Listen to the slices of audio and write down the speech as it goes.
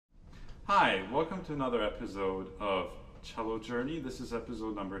Hi, welcome to another episode of Cello Journey. This is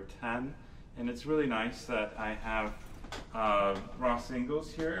episode number 10, and it's really nice that I have Ross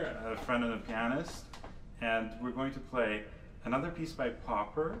Ingalls here, a friend and a pianist, and we're going to play another piece by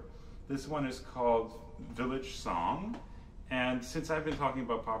Popper. This one is called Village Song, and since I've been talking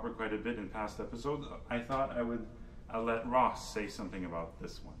about Popper quite a bit in past episodes, I thought I would let Ross say something about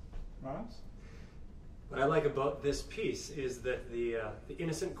this one. Ross? What I like about this piece is that the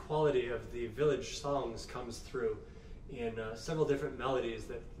innocent quality of the village songs comes through in several different melodies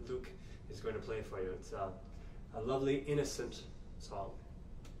that Luke is going to play for you. It's a lovely, innocent song.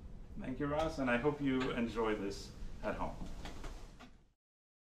 Thank you, Ross, and I hope you enjoy this at home.